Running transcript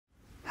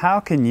How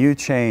can you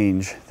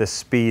change the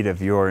speed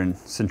of your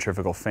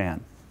centrifugal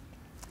fan?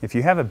 If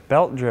you have a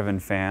belt-driven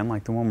fan,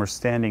 like the one we're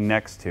standing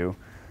next to,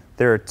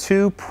 there are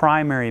two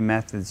primary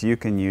methods you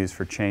can use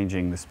for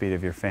changing the speed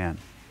of your fan.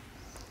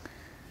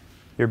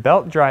 Your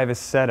belt drive is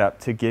set up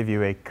to give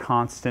you a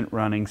constant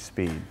running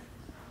speed.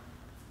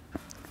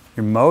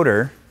 Your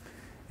motor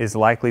is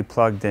likely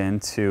plugged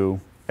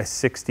into a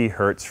 60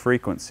 hertz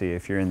frequency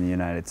if you're in the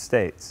United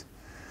States.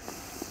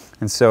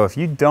 And so if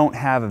you don't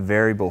have a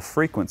variable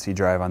frequency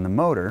drive on the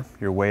motor,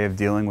 your way of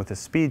dealing with a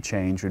speed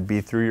change would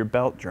be through your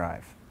belt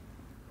drive.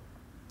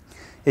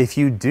 If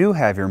you do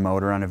have your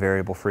motor on a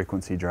variable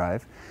frequency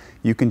drive,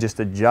 you can just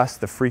adjust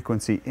the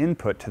frequency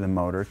input to the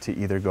motor to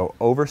either go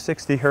over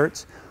 60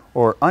 hertz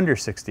or under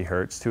 60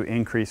 hertz to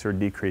increase or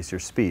decrease your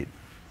speed.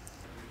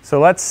 So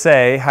let's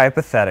say,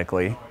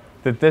 hypothetically,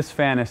 that this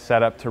fan is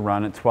set up to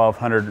run at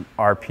 1200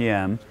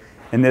 RPM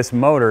and this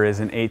motor is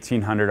an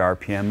 1800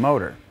 RPM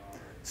motor.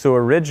 So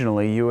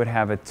originally you would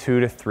have a 2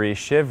 to 3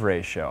 sheave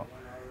ratio.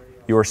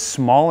 Your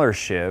smaller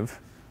sheave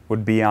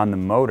would be on the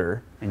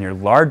motor and your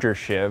larger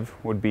sheave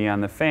would be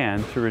on the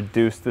fan to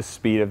reduce the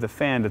speed of the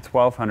fan to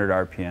 1200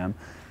 RPM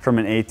from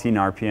an 18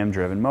 RPM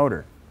driven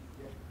motor.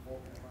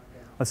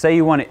 Let's say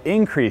you want to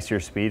increase your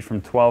speed from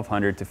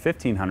 1200 to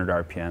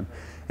 1500 RPM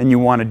and you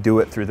want to do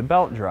it through the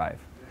belt drive.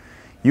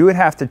 You would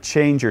have to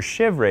change your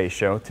sheave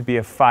ratio to be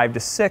a 5 to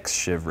 6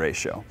 sheave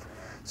ratio.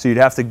 So you'd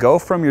have to go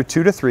from your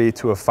 2 to 3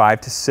 to a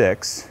 5 to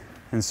 6.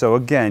 And so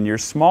again, your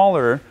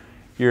smaller,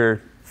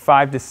 your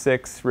 5 to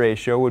 6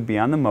 ratio would be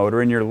on the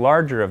motor and your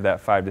larger of that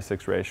 5 to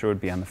 6 ratio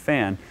would be on the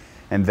fan.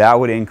 And that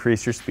would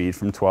increase your speed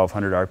from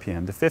 1200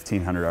 RPM to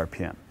 1500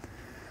 RPM.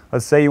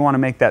 Let's say you want to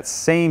make that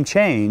same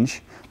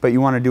change, but you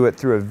want to do it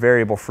through a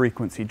variable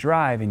frequency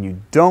drive and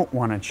you don't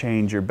want to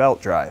change your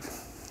belt drive.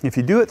 If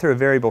you do it through a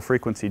variable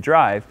frequency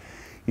drive,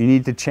 you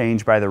need to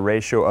change by the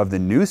ratio of the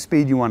new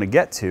speed you want to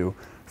get to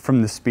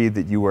from the speed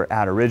that you were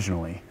at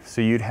originally.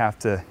 So you'd have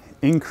to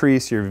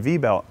increase your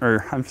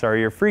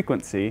your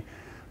frequency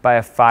by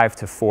a 5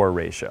 to 4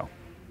 ratio.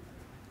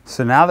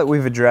 So now that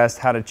we've addressed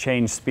how to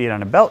change speed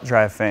on a belt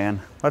drive fan,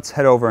 let's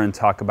head over and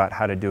talk about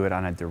how to do it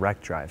on a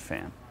direct drive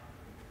fan.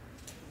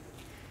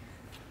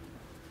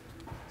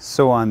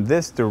 So on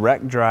this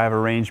direct drive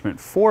arrangement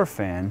 4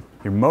 fan,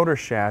 your motor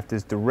shaft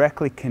is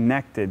directly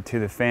connected to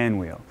the fan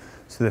wheel.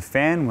 So the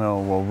fan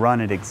wheel will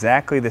run at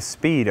exactly the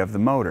speed of the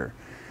motor.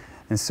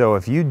 And so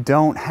if you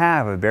don't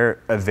have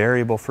a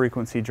variable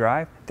frequency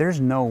drive,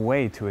 there's no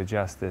way to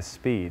adjust this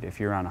speed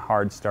if you're on a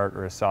hard start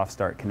or a soft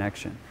start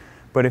connection.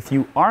 But if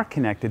you are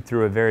connected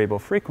through a variable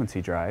frequency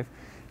drive,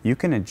 you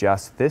can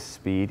adjust this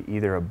speed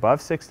either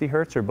above 60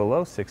 hertz or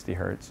below 60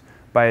 hertz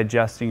by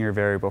adjusting your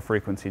variable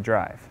frequency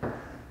drive.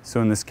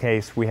 So in this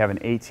case, we have an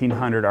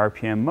 1800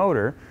 RPM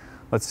motor.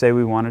 Let's say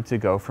we wanted to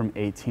go from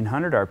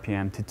 1800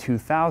 RPM to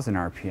 2000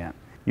 RPM.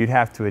 You'd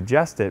have to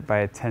adjust it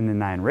by a 10 to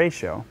 9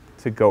 ratio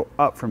to go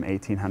up from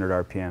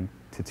 1800 RPM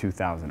to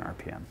 2000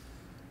 RPM.